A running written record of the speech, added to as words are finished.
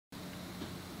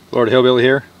Florida Hillbilly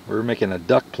here. We're making a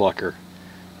duck plucker.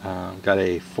 Got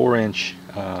a 4-inch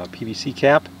PVC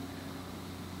cap.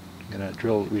 We've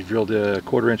drilled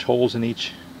 1/4-inch holes in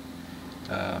each,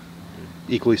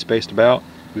 equally spaced about.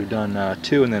 We've done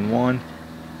 2 and then 1.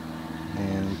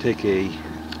 And we take a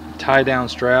tie down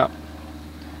strap,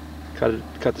 cut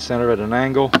the center at an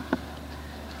angle,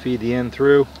 feed the end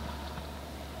through,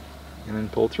 and then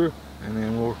pull through. And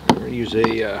then we're going to use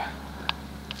a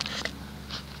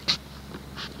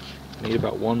need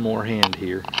about one more hand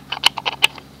here.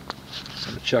 I'm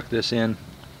going to chuck this in.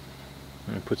 I'm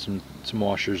going to put some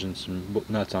washers and some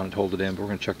nuts on it to hold it in, but we're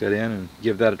going to chuck that in and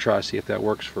give that a try, see if that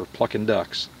works for plucking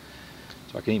ducks.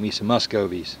 So I can eat me some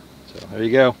muscovies. So there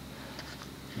you go.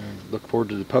 And look forward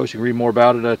to the post. You can read more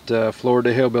about it at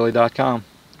floridahillbilly.com.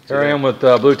 Here I am with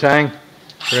Blue Tang.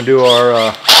 We're going to do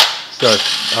our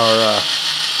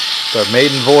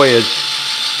maiden voyage.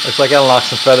 Looks like I gotta knock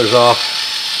some feathers off.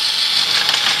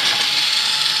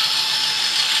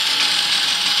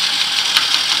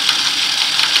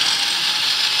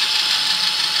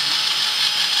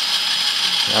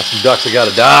 Now some ducks that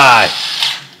gotta die.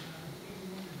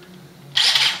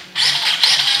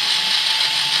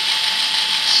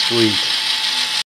 Sweet.